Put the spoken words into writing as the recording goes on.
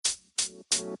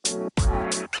Cuckoo,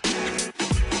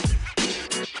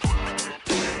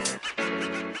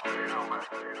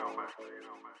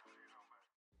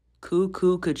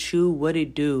 Kachu, what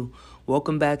it do?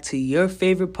 Welcome back to your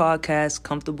favorite podcast,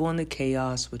 Comfortable in the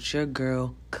Chaos, with your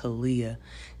girl, Kalia.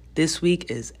 This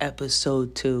week is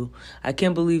episode 2. I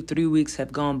can't believe 3 weeks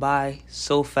have gone by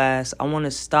so fast. I want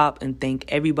to stop and thank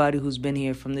everybody who's been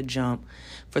here from the jump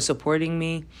for supporting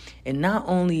me and not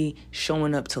only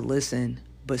showing up to listen,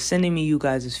 but sending me you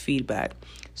guys' feedback.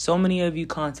 So many of you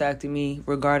contacted me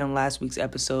regarding last week's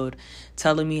episode,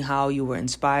 telling me how you were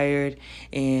inspired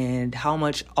and how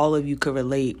much all of you could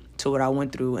relate to what I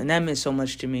went through. And that meant so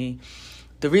much to me.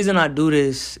 The reason I do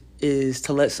this is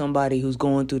to let somebody who's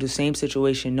going through the same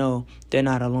situation know they're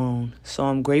not alone. So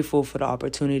I'm grateful for the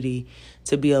opportunity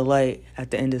to be a light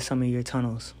at the end of some of your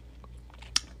tunnels.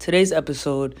 Today's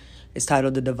episode is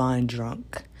titled The Divine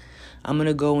Drunk. I'm going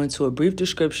to go into a brief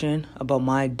description about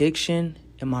my addiction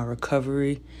and my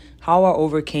recovery, how I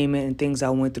overcame it, and things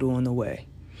I went through on the way.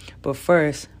 But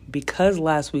first, because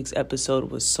last week's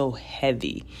episode was so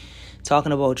heavy,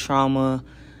 talking about trauma,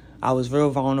 I was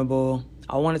real vulnerable,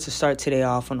 I wanted to start today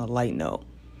off on a light note.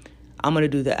 I'm going to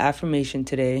do the affirmation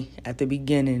today at the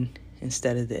beginning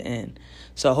instead of the end.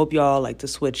 So I hope y'all like to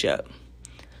switch up.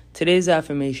 Today's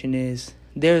affirmation is,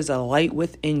 there is a light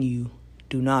within you.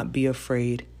 Do not be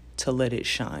afraid to let it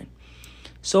shine.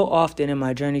 So often in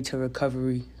my journey to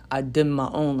recovery, I dimmed my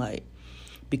own light.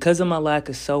 Because of my lack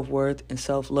of self-worth and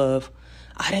self-love,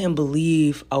 I didn't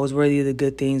believe I was worthy of the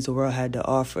good things the world had to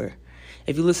offer.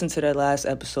 If you listen to that last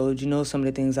episode, you know some of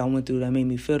the things I went through that made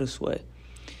me feel this way.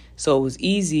 So it was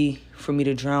easy for me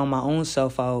to drown my own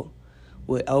self out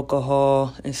with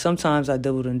alcohol, and sometimes I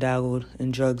dabbled and dabbled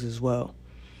in drugs as well.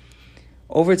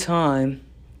 Over time,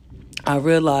 I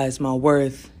realized my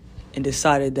worth and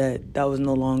decided that that was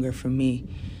no longer for me,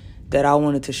 that I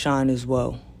wanted to shine as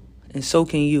well. And so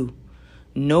can you.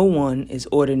 No one is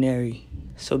ordinary.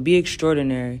 So be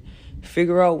extraordinary.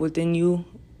 Figure out within you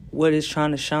what is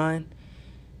trying to shine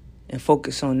and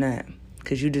focus on that,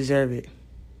 because you deserve it.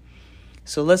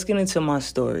 So let's get into my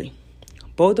story.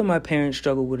 Both of my parents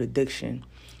struggled with addiction,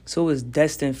 so it was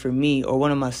destined for me or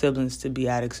one of my siblings to be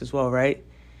addicts as well, right?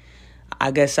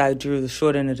 I guess I drew the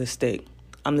short end of the stick.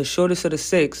 I'm the shortest of the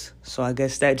 6, so I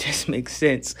guess that just makes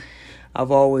sense.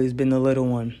 I've always been the little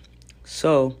one.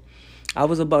 So I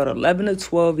was about 11 to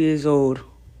 12 years old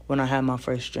when I had my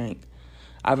first drink.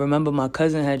 I remember my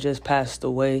cousin had just passed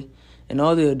away, and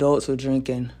all the adults were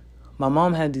drinking. My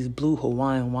mom had these blue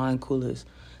Hawaiian wine coolers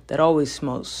that always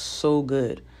smelled so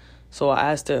good, so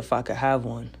I asked her if I could have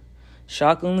one.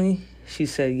 Shockingly, she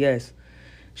said yes.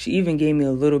 She even gave me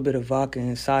a little bit of vodka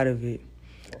inside of it.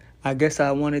 I guess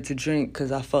I wanted to drink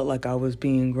because I felt like I was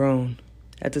being grown.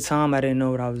 At the time, I didn't know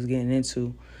what I was getting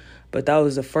into, but that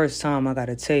was the first time I got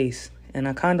a taste, and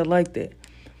I kind of liked it.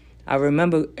 I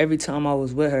remember every time I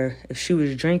was with her, if she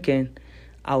was drinking,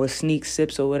 I would sneak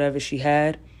sips or whatever she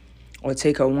had, or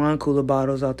take her wine cooler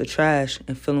bottles out the trash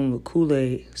and fill them with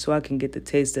Kool-Aid so I can get the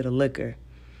taste of the liquor.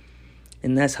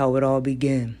 And that's how it all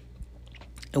began.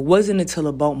 It wasn't until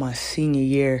about my senior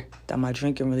year that my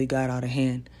drinking really got out of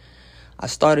hand. I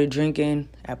started drinking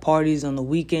at parties on the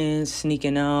weekends,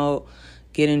 sneaking out,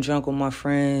 getting drunk with my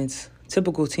friends,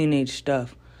 typical teenage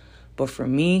stuff. But for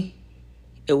me,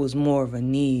 it was more of a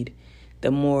need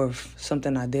than more of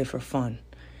something I did for fun.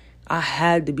 I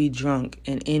had to be drunk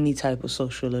in any type of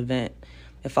social event.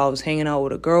 If I was hanging out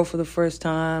with a girl for the first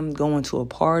time, going to a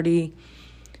party,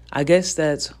 I guess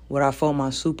that's what I felt my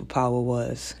superpower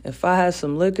was. If I had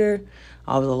some liquor,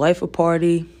 I was a life of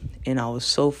party, and I was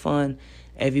so fun.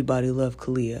 Everybody loved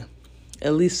Kalia.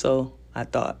 At least so I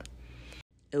thought.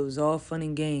 It was all fun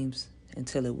and games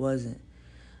until it wasn't.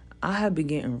 I had been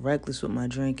getting reckless with my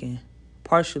drinking,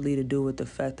 partially to do with the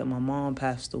fact that my mom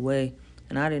passed away,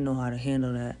 and I didn't know how to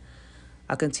handle that.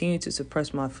 I continued to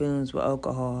suppress my feelings with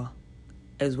alcohol,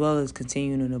 as well as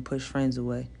continuing to push friends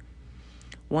away.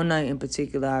 One night in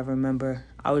particular, I remember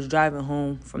I was driving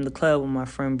home from the club with my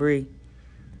friend Bree,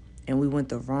 and we went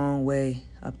the wrong way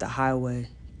up the highway,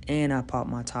 and I popped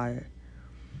my tire.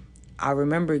 I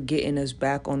remember getting us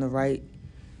back on the right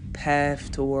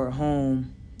path toward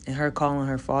home and her calling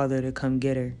her father to come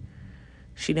get her.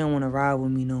 She didn't want to ride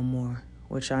with me no more,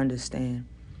 which I understand.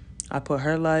 I put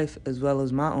her life as well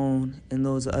as my own and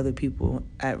those of other people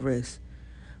at risk.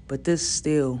 But this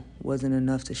still wasn't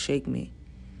enough to shake me.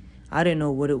 I didn't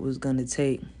know what it was going to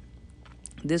take.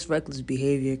 This reckless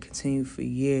behavior continued for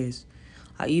years.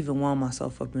 I even wound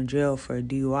myself up in jail for a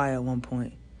DUI at one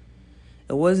point.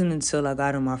 It wasn't until I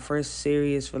got in my first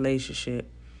serious relationship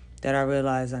that I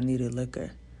realized I needed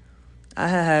liquor. I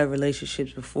had had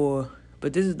relationships before,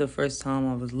 But this is the first time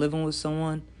I was living with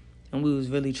someone and we was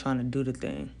really trying to do the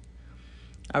thing.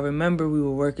 I remember we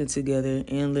were working together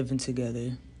and living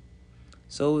together,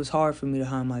 so it was hard for me to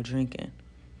hide my drinking.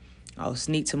 I would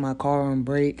sneak to my car on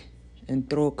break and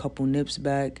throw a couple nips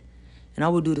back, and I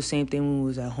would do the same thing when we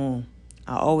was at home.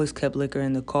 I always kept liquor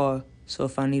in the car, so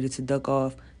if I needed to duck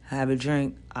off, have a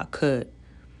drink, I could.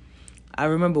 I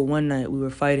remember one night we were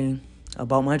fighting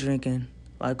about my drinking,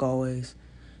 like always,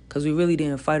 because we really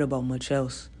didn't fight about much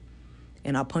else,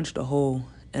 and I punched a hole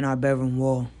in our bedroom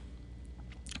wall.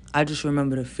 I just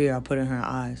remember the fear I put in her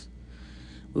eyes.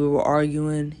 We were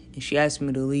arguing, and she asked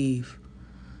me to leave.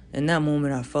 In that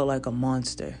moment, I felt like a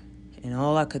monster, and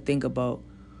all I could think about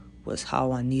was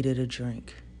how I needed a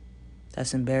drink.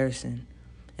 That's embarrassing,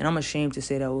 and I'm ashamed to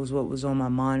say that was what was on my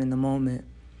mind in the moment,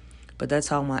 but that's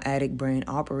how my addict brain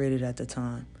operated at the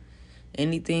time.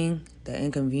 Anything that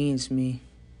inconvenienced me,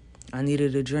 I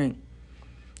needed a drink.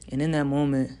 And in that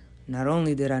moment, not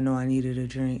only did I know I needed a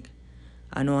drink,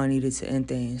 I know I needed to end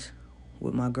things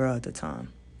with my girl at the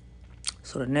time.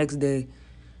 So the next day,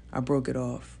 I broke it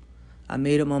off. I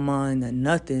made up my mind that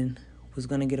nothing was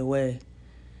going to get away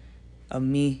of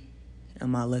me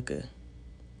and my liquor.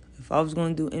 If I was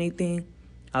going to do anything,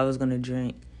 I was going to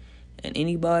drink. And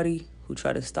anybody who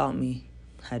tried to stop me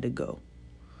had to go,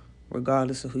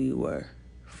 regardless of who you were.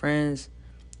 Friends,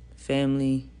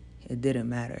 family, it didn't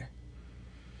matter.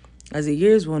 As the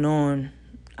years went on,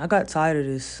 I got tired of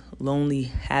this lonely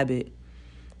habit.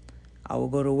 I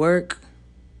would go to work,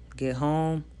 get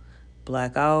home,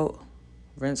 black out,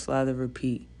 rinse, lather,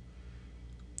 repeat.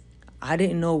 I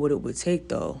didn't know what it would take,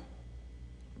 though,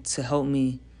 to help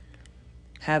me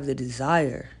have the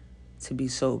desire to be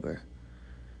sober.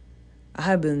 I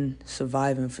had been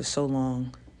surviving for so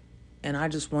long, and I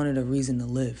just wanted a reason to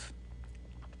live.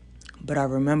 But I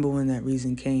remember when that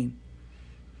reason came.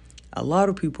 A lot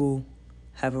of people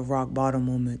have a rock bottom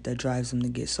moment that drives them to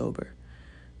get sober.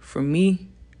 For me,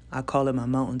 I call it my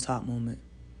mountaintop moment.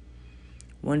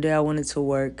 One day I went into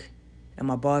work, and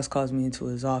my boss calls me into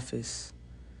his office.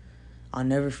 I'll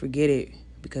never forget it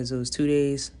because it was 2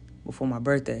 days before my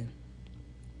birthday.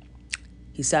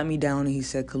 He sat me down and he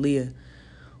said, "Kalia,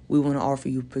 we want to offer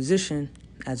you a position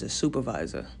as a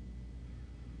supervisor."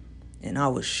 And I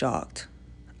was shocked.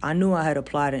 I knew I had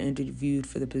applied and interviewed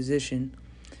for the position,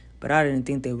 but I didn't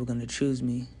think they were going to choose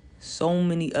me. So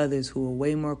many others who were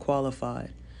way more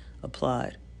qualified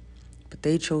applied, but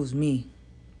they chose me.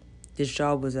 This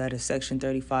job was at a Section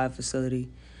 35 facility,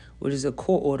 which is a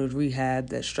court-ordered rehab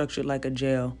that's structured like a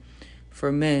jail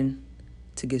for men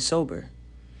to get sober.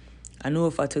 I knew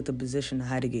if I took the position, I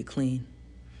had to get clean.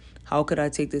 How could I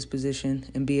take this position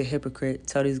and be a hypocrite,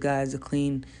 tell these guys to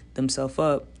clean themselves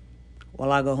up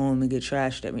while I go home and get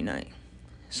trashed every night?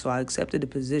 So I accepted the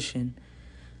position.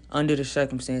 Under the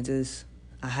circumstances,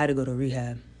 I had to go to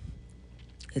rehab.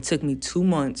 It took me 2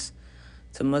 months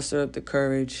to muster up the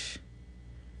courage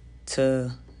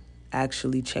to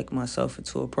actually check myself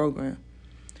into a program.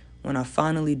 When I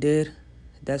finally did,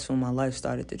 that's when my life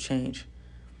started to change.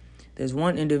 There's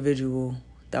one individual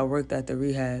that worked at the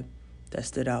rehab that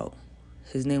stood out.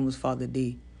 His name was Father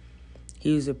D.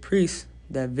 He was a priest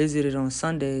that visited on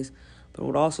Sundays, but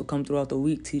would also come throughout the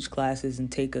week, teach classes, and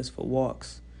take us for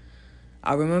walks.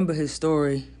 I remember his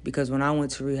story because when I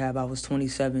went to rehab, I was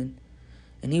 27,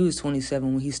 and he was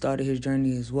 27 when he started his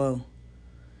journey as well.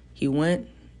 He went,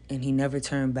 and he never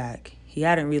turned back. He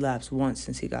hadn't relapsed once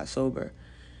since he got sober,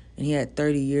 and he had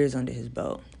 30 years under his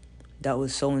belt. That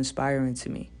was so inspiring to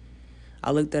me.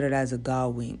 I looked at it as a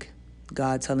God wink,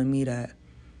 God telling me that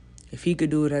if he could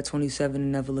do it at 27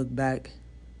 and never look back,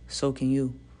 so can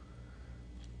you.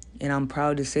 And I'm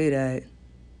proud to say that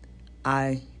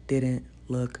I didn't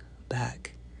look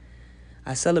back.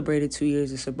 I celebrated 2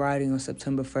 years of sobriety on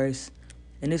September 1st,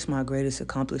 and it's my greatest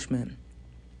accomplishment.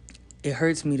 It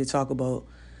hurts me to talk about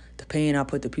the pain I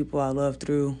put the people I love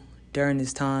through during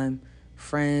this time,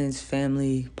 friends,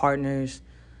 family, partners,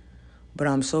 but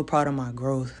I'm so proud of my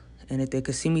growth, and if they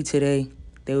could see me today,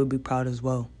 they would be proud as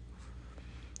well.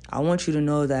 I want you to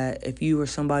know that if you or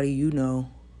somebody you know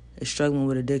is struggling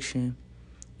with addiction,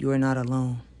 you are not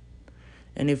alone.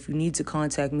 And if you need to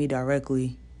contact me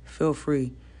directly, feel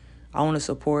free. I want to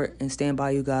support and stand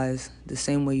by you guys the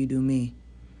same way you do me.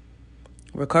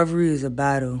 Recovery is a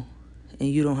battle, and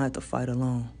you don't have to fight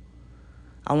alone.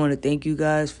 I want to thank you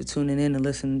guys for tuning in and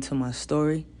listening to my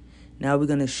story. Now we're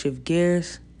going to shift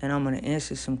gears, and I'm going to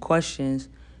answer some questions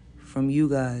from you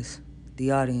guys,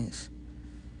 the audience.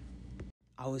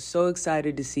 I was so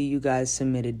excited to see you guys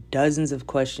submitted dozens of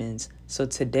questions, so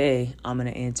today I'm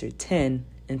going to answer 10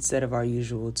 instead of our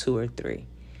usual 2 or 3.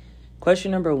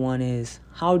 Question number 1 is,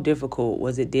 how difficult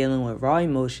was it dealing with raw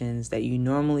emotions that you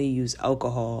normally use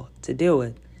alcohol to deal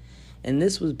with? And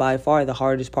this was by far the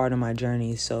hardest part of my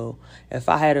journey. So if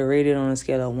I had to rate it on a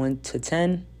scale of 1 to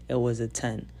 10, it was a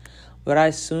 10. But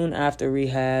I soon after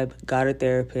rehab got a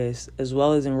therapist, as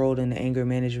well as enrolled in the anger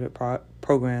management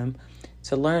program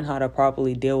to learn how to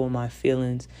properly deal with my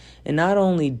feelings, and not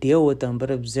only deal with them,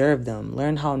 but observe them.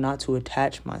 Learn how not to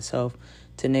attach myself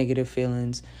to negative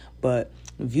feelings, but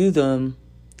view them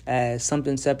as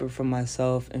something separate from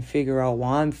myself and figure out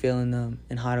why I'm feeling them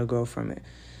and how to grow from it.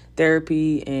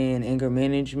 Therapy and anger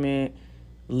management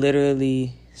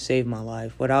literally saved my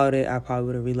life. Without it, I probably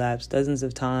would have relapsed dozens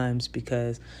of times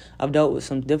because I've dealt with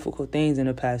some difficult things in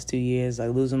the past 2 years, like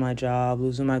losing my job,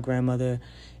 losing my grandmother,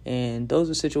 and those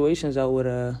are situations that would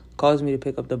have caused me to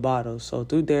pick up the bottle. So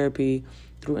through therapy,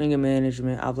 through anger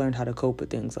management, I've learned how to cope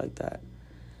with things like that.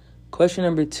 Question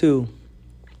number 2.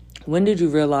 When did you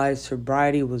realize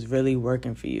sobriety was really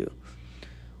working for you?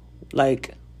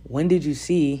 Like, when did you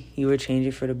see you were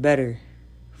changing for the better?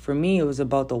 For me, it was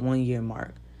about the 1-year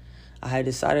mark. I had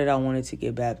decided I wanted to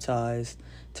get baptized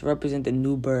to represent the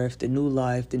new birth, the new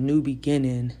life, the new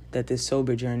beginning that this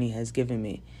sober journey has given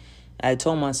me. I had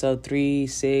told myself 3,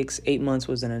 6, 8 months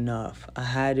wasn't enough. I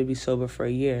had to be sober for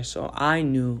a year, so I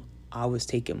knew I was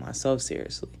taking myself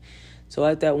seriously. So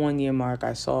at that 1-year mark,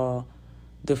 I saw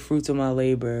the fruits of my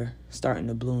labor starting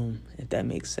to bloom, if that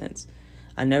makes sense.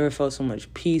 I never felt so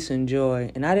much peace and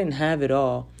joy, and I didn't have it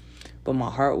all, but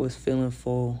my heart was feeling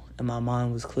full and my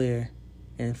mind was clear.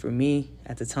 And for me,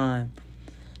 at the time,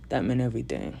 that meant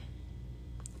everything.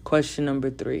 Question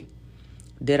number 3.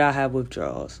 Did I have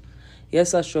withdrawals?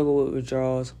 Yes, I struggle with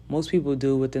withdrawals. Most people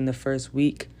do within the first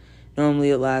week. Normally,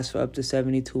 it lasts for up to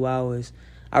 72 hours.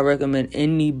 I recommend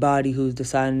anybody who's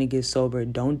deciding to get sober,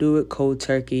 don't do it cold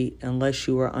turkey unless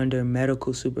you are under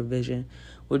medical supervision.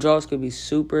 Withdrawals could be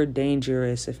super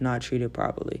dangerous if not treated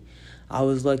properly. I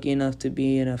was lucky enough to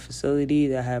be in a facility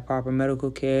that had proper medical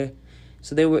care,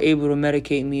 so they were able to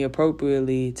medicate me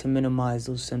appropriately to minimize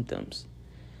those symptoms.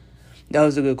 That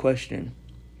was a good question.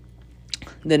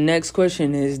 The next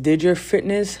question is, did your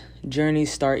fitness journey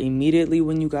start immediately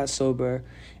when you got sober?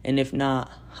 And if not,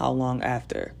 how long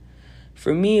after?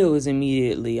 For me, it was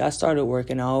immediately. I started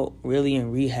working out really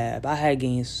in rehab. I had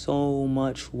gained so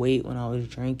much weight when I was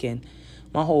drinking.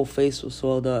 My whole face was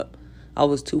swelled up. I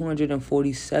was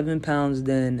 247 pounds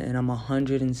then, and I'm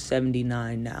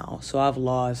 179 now. So I've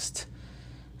lost,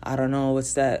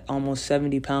 almost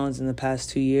 70 pounds in the past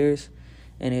 2 years.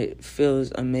 And it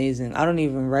feels amazing. I don't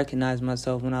even recognize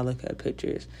myself when I look at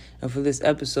pictures. And for this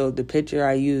episode, the picture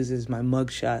I use is my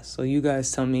mugshot. So you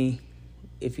guys tell me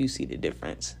if you see the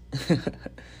difference.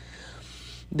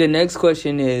 The next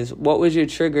question is, what was your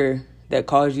trigger that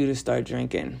caused you to start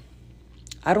drinking?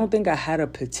 I don't think I had a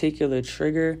particular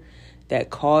trigger that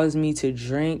caused me to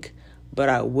drink, but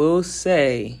I will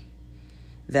say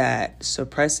that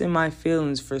suppressing my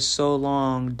feelings for so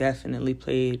long definitely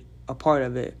played a part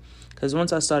of it. Because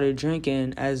once I started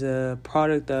drinking as a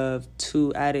product of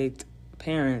 2 addict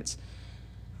parents,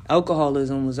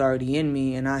 alcoholism was already in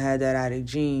me and I had that addict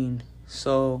gene.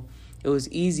 So it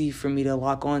was easy for me to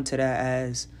lock onto that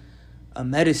as a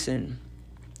medicine.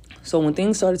 So when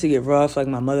things started to get rough, like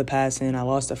my mother passing, I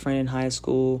lost a friend in high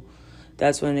school,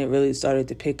 that's when it really started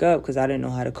to pick up because I didn't know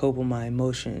how to cope with my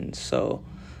emotions. So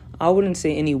I wouldn't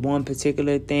say any one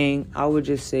particular thing. I would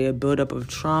just say a buildup of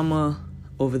trauma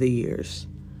over the years.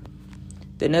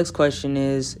 The next question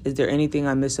is there anything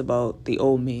I miss about the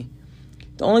old me?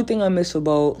 The only thing I miss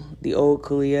about the old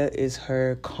Kalia is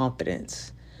her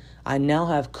confidence. I now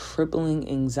have crippling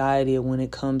anxiety when it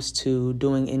comes to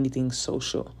doing anything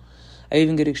social. I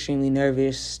even get extremely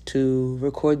nervous to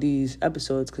record these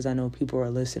episodes because I know people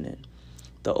are listening.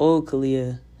 The old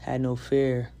Kalia had no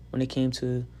fear when it came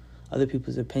to other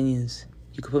people's opinions.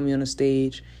 You could put me on a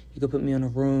stage, you could put me in a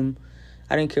room.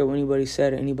 I didn't care what anybody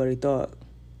said or anybody thought.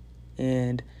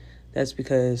 And that's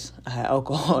because I had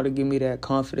alcohol to give me that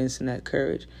confidence and that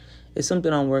courage. It's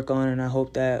something I'm working on, and I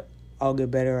hope that I'll get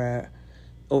better at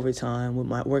over time with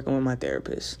working with my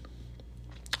therapist.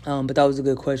 But that was a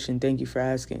good question. Thank you for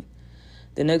asking.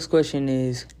 The next question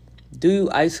is, do you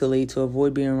isolate to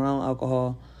avoid being around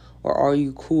alcohol, or are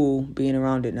you cool being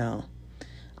around it now?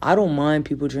 I don't mind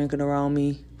people drinking around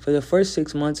me. For the first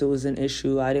 6 months, it was an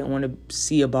issue. I didn't want to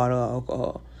see a bottle of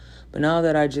alcohol. But now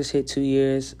that I just hit 2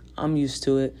 years, I'm used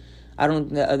to it. I don't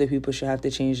think that other people should have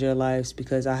to change their lives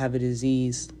because I have a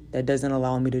disease that doesn't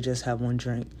allow me to just have one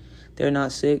drink. They're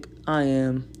not sick. I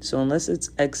am. So unless it's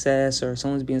excess or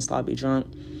someone's being sloppy drunk,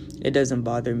 it doesn't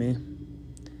bother me.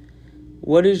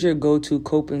 What is your go-to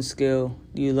coping skill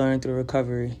you learned through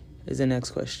recovery? is the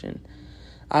next question.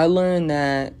 I learned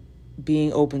that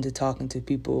being open to talking to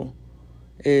people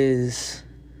is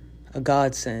a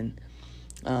godsend.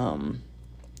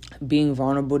 Being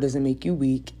vulnerable doesn't make you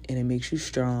weak, and it makes you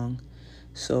strong.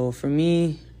 So for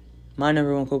me, my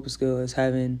number one coping skill is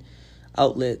having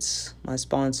outlets, my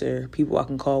sponsor, people I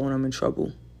can call when I'm in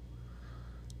trouble.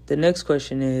 The next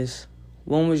question is,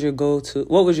 what was your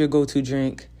go-to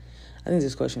drink? I think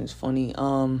this question is funny.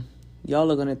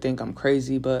 Y'all are gonna think I'm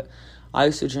crazy, but I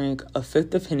used to drink a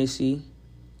 5th of Hennessy,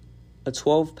 a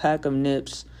 12-pack of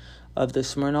Nips of the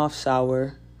Smirnoff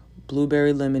Sour,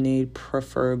 blueberry lemonade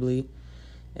preferably,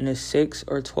 and a 6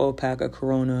 or 12-pack of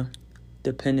Corona,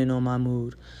 depending on my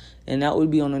mood. And that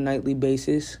would be on a nightly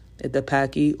basis. If the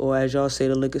packy, or as y'all say,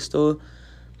 the liquor store,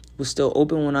 was still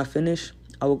open when I finished,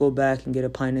 I would go back and get a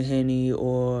pint of Henny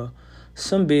or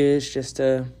some beers just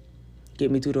to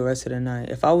get me through the rest of the night.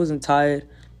 If I wasn't tired,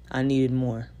 I needed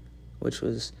more, which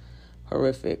was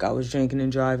horrific. I was drinking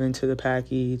and driving to the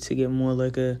packy to get more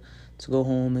liquor, to go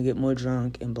home and get more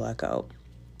drunk and black out.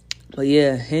 But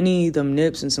yeah, Henny, them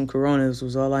Nips, and some Coronas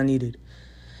was all I needed.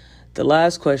 The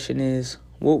last question is,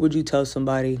 what would you tell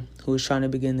somebody who is trying to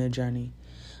begin their journey?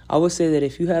 I would say that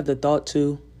if you have the thought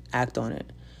to, act on it.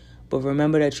 But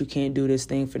remember that you can't do this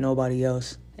thing for nobody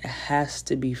else. It has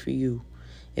to be for you.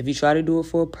 If you try to do it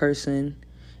for a person,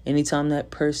 anytime that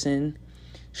person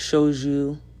shows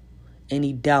you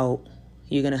any doubt,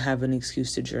 you're going to have an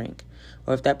excuse to drink.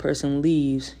 Or if that person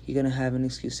leaves, you're going to have an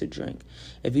excuse to drink.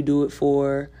 If you do it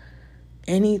for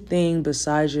anything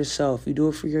besides yourself, you do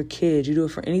it for your kids, you do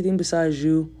it for anything besides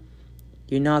you,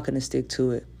 you're not going to stick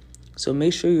to it. So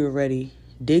make sure you're ready.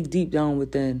 Dig deep down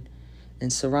within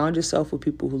and surround yourself with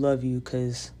people who love you,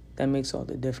 because that makes all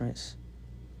the difference.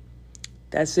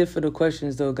 That's it for the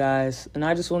questions, though, guys. And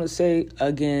I just want to say,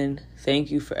 again,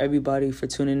 thank you for everybody for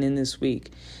tuning in this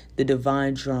week. The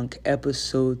Divine Drunk,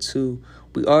 episode 2.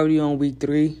 We already on week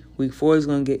 3. Week 4 is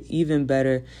going to get even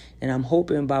better. And I'm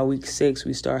hoping by week 6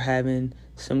 we start having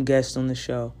some guests on the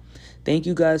show. Thank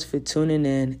you guys for tuning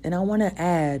in. And I want to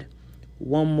add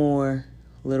one more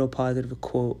little positive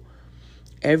quote.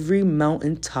 Every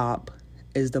mountaintop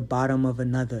is the bottom of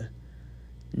another.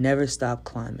 Never stop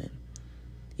climbing.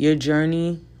 Your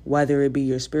journey, whether it be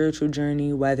your spiritual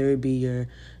journey, whether it be your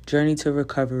journey to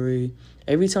recovery,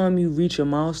 every time you reach a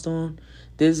milestone,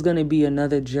 there's going to be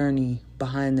another journey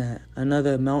behind that,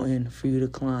 another mountain for you to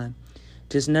climb.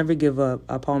 Just never give up.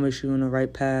 I promise you're on the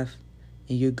right path,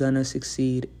 and you're going to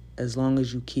succeed as long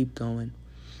as you keep going.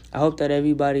 I hope that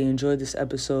everybody enjoyed this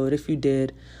episode. If you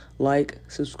did, like,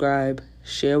 subscribe,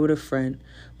 share with a friend.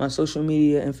 My social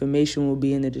media information will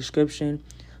be in the description.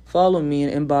 Follow me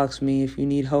and inbox me if you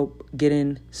need help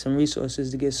getting some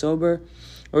resources to get sober,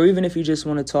 or even if you just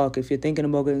want to talk. If you're thinking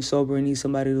about getting sober and need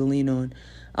somebody to lean on,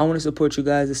 I want to support you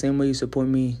guys the same way you support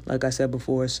me, like I said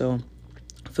before. So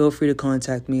feel free to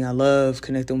contact me. I love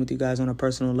connecting with you guys on a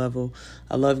personal level.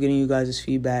 I love getting you guys'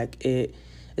 feedback.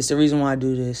 It's the reason why I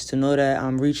do this, to know that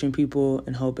I'm reaching people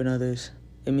and helping others.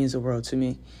 It means the world to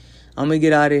me. I'm going to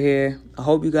get out of here. I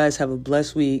hope you guys have a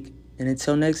blessed week. And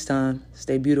until next time,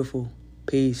 stay beautiful.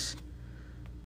 Peace.